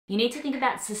You need to think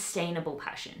about sustainable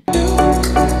passion.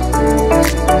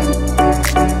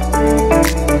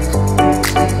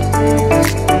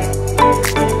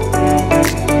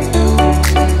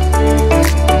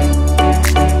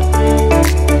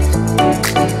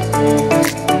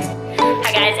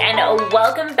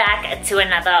 Welcome back to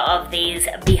another of these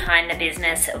behind the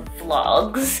business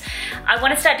vlogs. I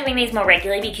want to start doing these more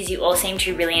regularly because you all seem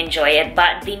to really enjoy it,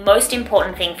 but the most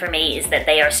important thing for me is that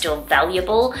they are still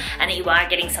valuable and that you are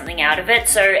getting something out of it.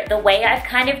 So the way I've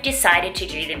kind of decided to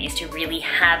do them is to really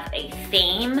have a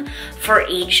theme for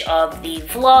each of the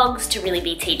vlogs, to really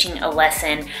be teaching a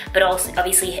lesson, but also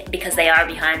obviously because they are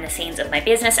behind the scenes of my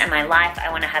business and my life,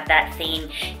 I want to have that theme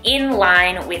in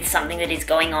line with something that is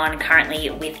going on currently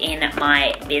within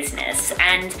my business.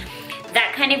 And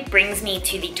that kind of brings me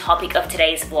to the topic of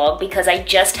today's vlog, because I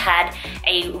just had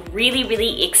a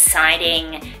really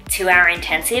exciting 2-hour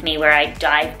intensive where I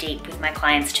dive deep with my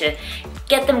clients to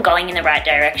get them going in the right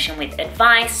direction with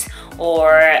advice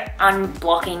or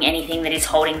unblocking anything that is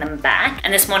holding them back.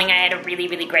 And this morning I had a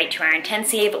really great 2-hour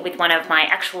intensive with one of my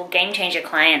actual Game Changer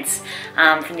clients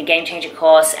from the Game Changer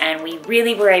course, and we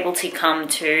really were able to come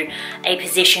to a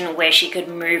position where she could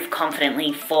move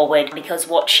confidently forward, because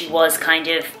what she was kind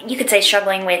of, you could say,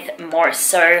 struggling with more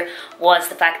so was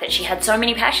the fact that she had so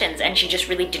many passions and she just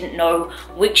really didn't know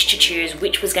which to choose,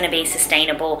 which was going to be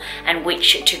sustainable and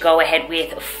which to go ahead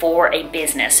with for a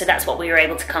business. So that's what we were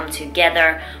able to come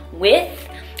together with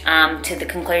to the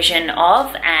conclusion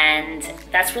of, and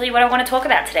that's really what I want to talk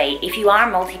about today. If you are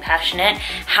multi-passionate,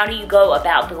 how do you go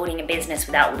about building a business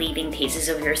without leaving pieces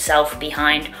of yourself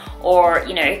behind, or,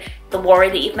 you know, the worry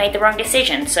that you've made the wrong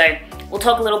decision? So we'll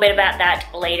talk a little bit about that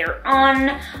later on.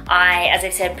 As I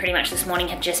said, pretty much this morning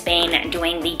have just been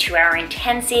doing the 2-hour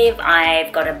intensive.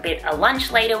 I've got a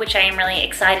lunch later, which I am really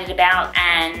excited about.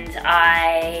 And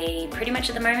I pretty much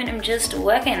at the moment am just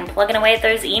working, plugging away at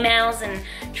those emails and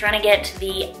trying to get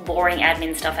the boring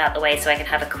admin stuff out the way so I can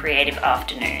have a creative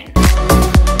afternoon.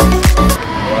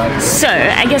 So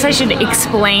I guess I should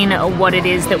explain what it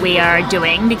is that we are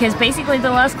doing, because basically the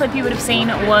last clip you would have seen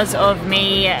was of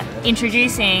me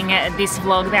introducing this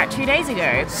vlog about 2 days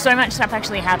ago. So much stuff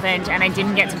actually happened and I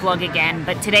didn't get to vlog again,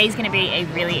 but today's going to be a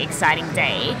really exciting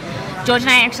day. George and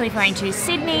I are actually flying to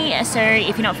Sydney, so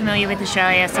if you're not familiar with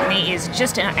Australia, Sydney is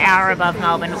just an hour above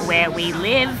Melbourne where we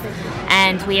live.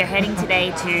 And we are heading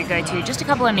today to go to just a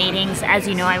couple of meetings. As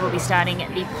you know, I will be starting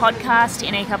the podcast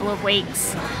in a couple of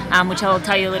weeks, which I'll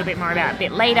tell you a little bit more about a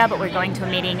bit later, but we're going to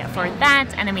a meeting for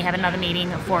that, and then we have another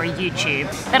meeting for YouTube.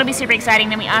 That'll be super exciting.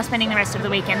 Then we are spending the rest of the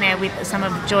weekend there with some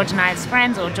of George and I's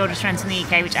friends, or George's friends from the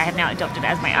UK, which I have now adopted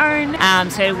as my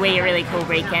own. So it'll be a really cool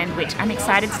weekend, which I'm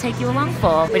excited to take you along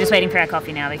for. We're just waiting for our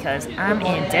coffee now because I'm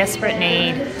in desperate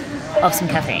need of some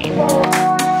caffeine.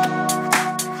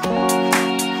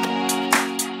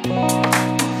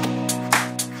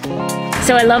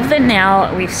 So I love that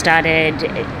now we've started,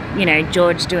 you know,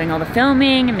 George doing all the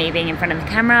filming and me being in front of the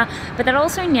camera, but that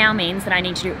also now means that I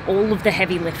need to do all of the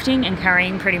heavy lifting and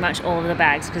carrying pretty much all of the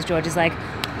bags, because George is like,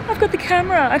 I've got the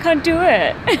camera, I can't do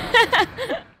it.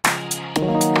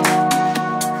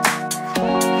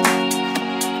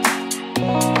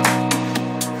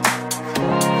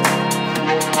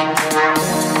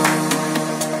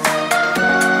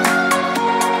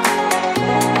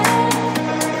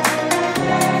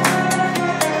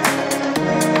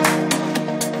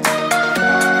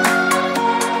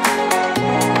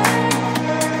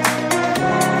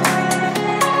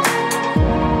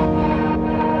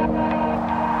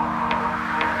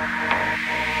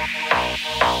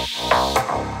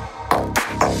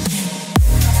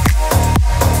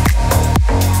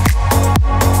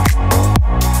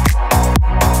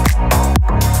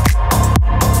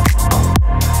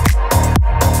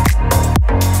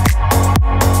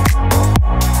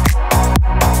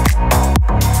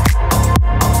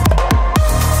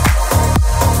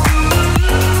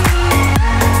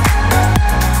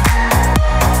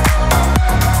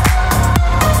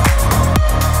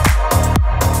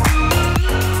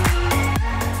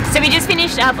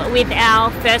 Up with our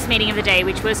first meeting of the day,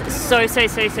 which was so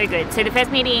good. So the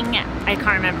first meeting, I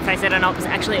can't remember if I said it or not, was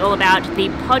actually all about the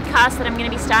podcast that I'm going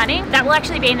to be starting. That will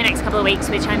actually be in the next couple of weeks,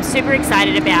 which I'm super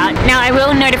excited about. Now I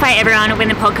will notify everyone when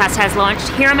the podcast has launched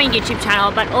here on my YouTube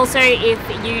channel, but also if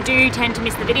you do tend to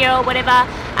miss the video or whatever,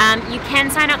 you can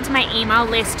sign up to my email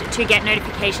list to get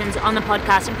notifications on the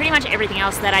podcast and pretty much everything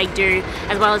else that I do,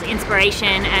 as well as inspiration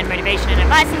and motivation and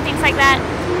advice and things like that.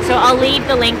 So I'll leave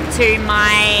the link to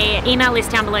my email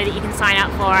list down below that you can sign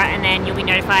up for, and then you'll be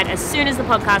notified as soon as the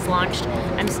podcast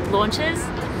launches.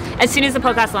 As soon as the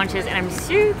podcast launches, and I'm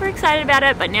super excited about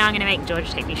it, but now I'm going to make George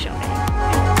take me shopping.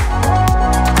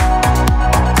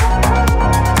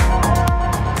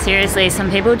 Seriously,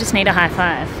 some people just need a high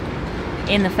five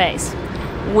in the face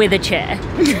with a chair.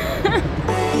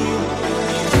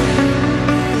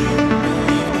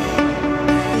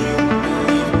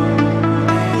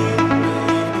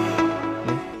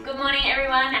 Good morning,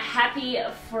 everyone. Happy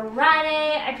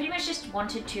Friday. I pretty much just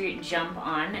wanted to jump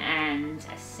on and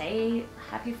say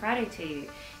happy Friday to you.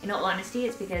 In all honesty,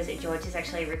 it's because George is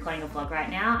actually recording a vlog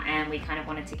right now and we kind of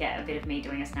wanted to get a bit of me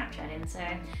doing a Snapchat in, so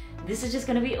this is just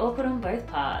going to be awkward on both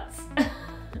parts.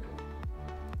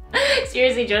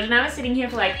 Seriously, George and I were sitting here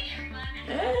for like...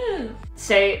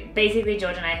 So basically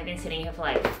George and I have been sitting here for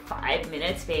like 5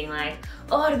 minutes being like,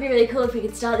 oh, it'd be really cool if we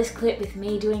could start this clip with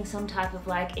me doing some type of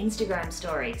like Instagram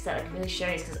story, because that like really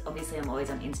shows, because obviously I'm always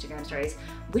on Instagram stories,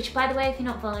 which by the way, if you're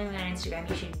not following me on Instagram,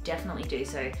 you should definitely do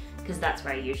so, because that's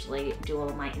where I usually do all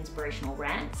of my inspirational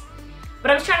rants.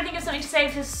 But I was trying to think of something to say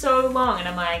for so long and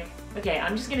I'm like, okay,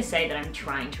 I'm just gonna say that I'm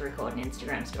trying to record an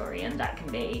Instagram story and that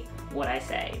can be what I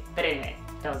say. But anyway,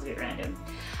 that was a bit random.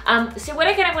 So what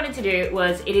I kind of wanted to do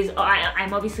was,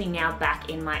 I'm obviously now back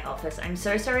in my office. I'm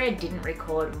so sorry I didn't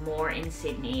record more in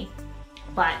Sydney,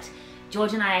 but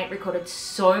George and I recorded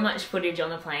so much footage on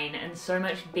the plane and so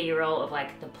much B-roll of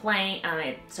like the plane,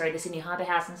 the Sydney Harbour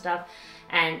House and stuff,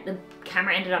 and the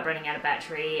camera ended up running out of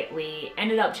battery. We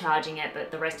ended up charging it,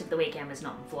 but the rest of the weekend was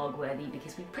not vlog worthy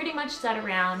because we pretty much sat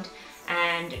around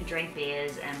and drank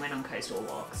beers and went on coastal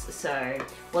walks, so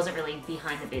wasn't really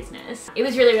behind the business. It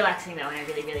was really relaxing though and I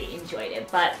really, really enjoyed it,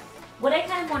 but what I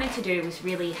kind of wanted to do was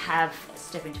really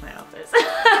step into my office.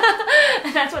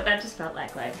 And that's what that just felt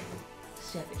like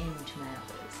step into my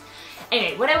office.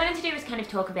 Anyway, what I wanted to do was kind of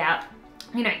talk about,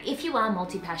 you know, if you are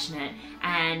multi-passionate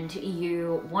and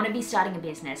you want to be starting a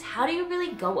business, how do you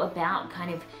really go about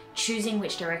kind of choosing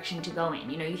which direction to go in?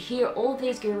 You know, you hear all of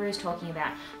these gurus talking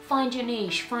about find your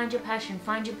niche, find your passion,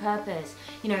 find your purpose,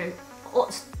 you know,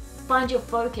 find your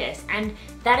focus, and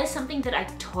that is something that I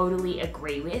totally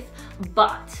agree with.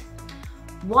 But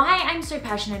why I'm so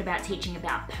passionate about teaching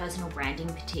about personal branding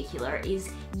in particular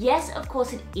is, yes, of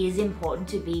course it is important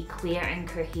to be clear and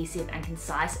cohesive and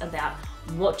concise about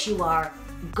what you are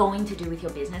going to do with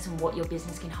your business and what your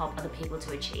business can help other people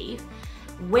to achieve.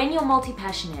 When you're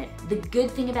multi-passionate, the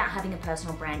good thing about having a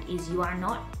personal brand is you are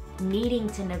not needing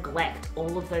to neglect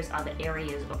all of those other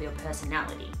areas of your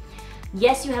personality.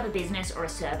 Yes, you have a business or a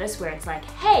service where it's like,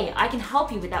 hey, I can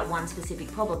help you with that one specific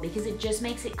problem, because it just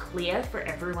makes it clear for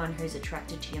everyone who's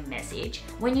attracted to your message.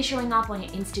 When you're showing up on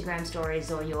your Instagram stories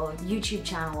or your YouTube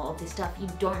channel, all this stuff, you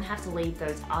don't have to leave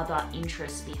those other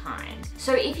interests behind.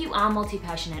 So if you are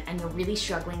multi-passionate and you're really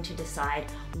struggling to decide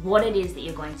what it is that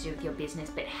you're going to do with your business,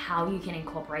 but how you can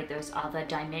incorporate those other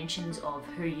dimensions of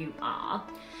who you are,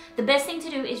 the best thing to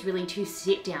do is really to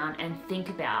sit down and think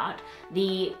about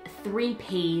the 3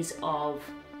 P's of,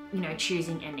 you know,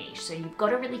 choosing a niche. So you've got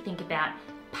to really think about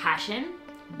passion,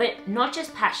 but not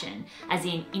just passion as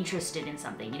in interested in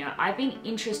something. You know, I've been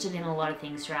interested in a lot of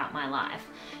things throughout my life.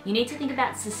 You need to think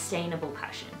about sustainable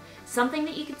passion. Something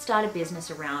that you could start a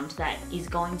business around that is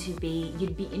going to be,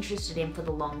 you'd be interested in for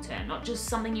the long term, not just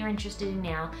something you're interested in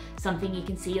now, something you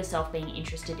can see yourself being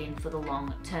interested in for the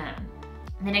long term.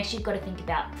 And then next you've got to think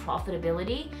about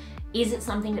profitability. Is it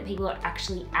something that people are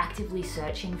actually actively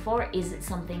searching for? Is it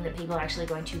something that people are actually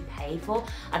going to pay for?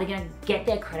 Are they going to get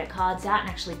their credit cards out and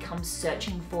actually come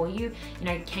searching for you? You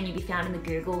know, can you be found in the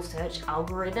Google search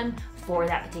algorithm for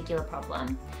that particular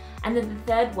problem? And then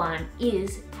the third one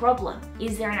is problem.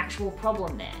 Is there an actual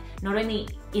problem there? Not only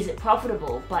is it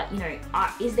profitable, but, you know,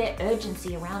 is there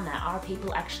urgency around that? Are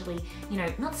people actually, you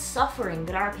know, not suffering,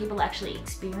 but are people actually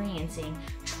experiencing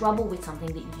trouble with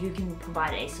something that you can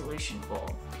provide a solution for?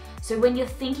 So when you're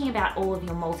thinking about all of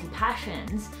your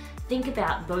multi-passions, think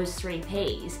about those 3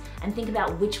 P's and think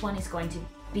about which one is going to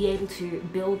be able to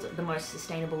build the most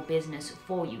sustainable business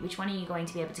for you. Which one are you going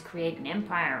to be able to create an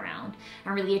empire around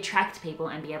and really attract people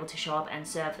and be able to show up and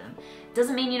serve them?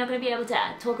 Doesn't mean you're not going to be able to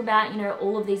talk about, you know,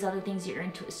 all of these other things that you're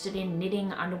interested in: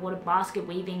 knitting, underwater basket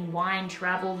weaving, wine,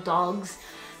 travel, dogs,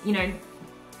 you know,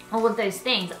 all of those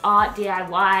things, art,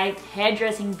 DIY,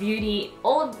 hairdressing, beauty,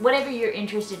 all of whatever you're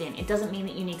interested in. It doesn't mean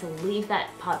that you need to leave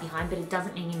that part behind, but it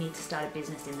doesn't mean you need to start a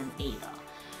business in them either.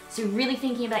 So really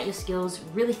thinking about your skills,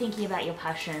 really thinking about your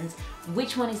passions,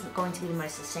 which one is going to be the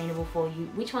most sustainable for you,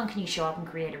 which one can you show up and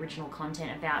create original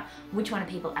content about, which one are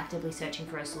people actively searching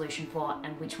for a solution for,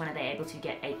 and which one are they able to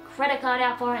get a credit card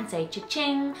out for and say,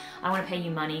 cha-ching, I want to pay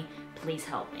you money, please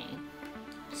help me.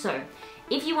 So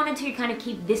if you wanted to kind of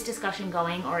keep this discussion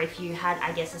going, or if you had,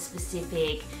 I guess, a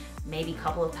specific maybe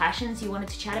couple of passions you wanted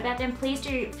to chat about, then please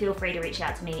do feel free to reach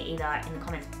out to me either in the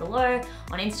comments below,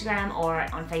 on Instagram or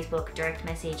on Facebook, direct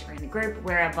message, or in the group,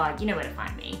 wherever, you know where to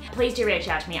find me. Please do reach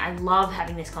out to me. I love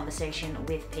having this conversation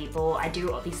with people. I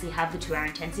do obviously have the 2-hour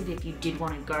intensive if you did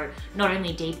want to go not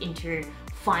only deep into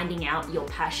finding out your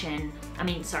passion,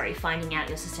 finding out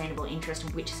your sustainable interest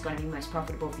and which is going to be most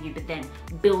profitable for you, but then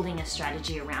building a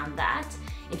strategy around that.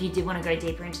 If you did want to go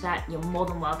deeper into that, you're more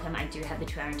than welcome. I do have the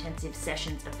 2-hour intensive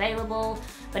sessions available,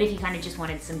 but if you kind of just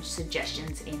wanted some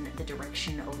suggestions in the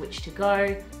direction of which to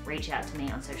go, reach out to me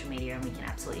on social media and we can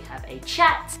absolutely have a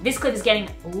chat. This clip is getting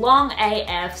long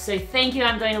AF, so thank you.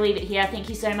 I'm going to leave it here. Thank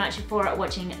you so much for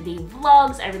watching the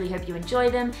vlogs. I really hope you enjoy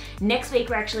them. Next week,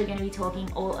 we're actually going to be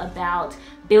talking all about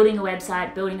building a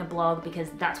website, building a blog, because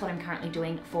that's what I'm currently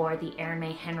doing for the Erin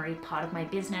Henry part of my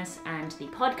business and the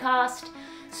podcast.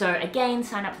 So again,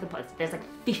 sign up for the podcast. There's like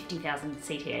 50,000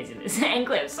 CTAs in this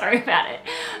clip, sorry about it.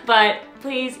 But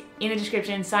please, in the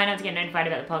description, sign up to get notified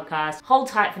about the podcast. Hold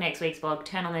tight for next week's vlog,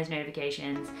 turn on those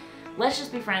notifications. Let's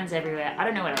just be friends everywhere. I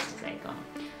don't know what else to say, go on.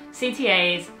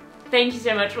 CTAs, thank you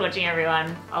so much for watching,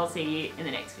 everyone. I'll see you in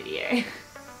the next video.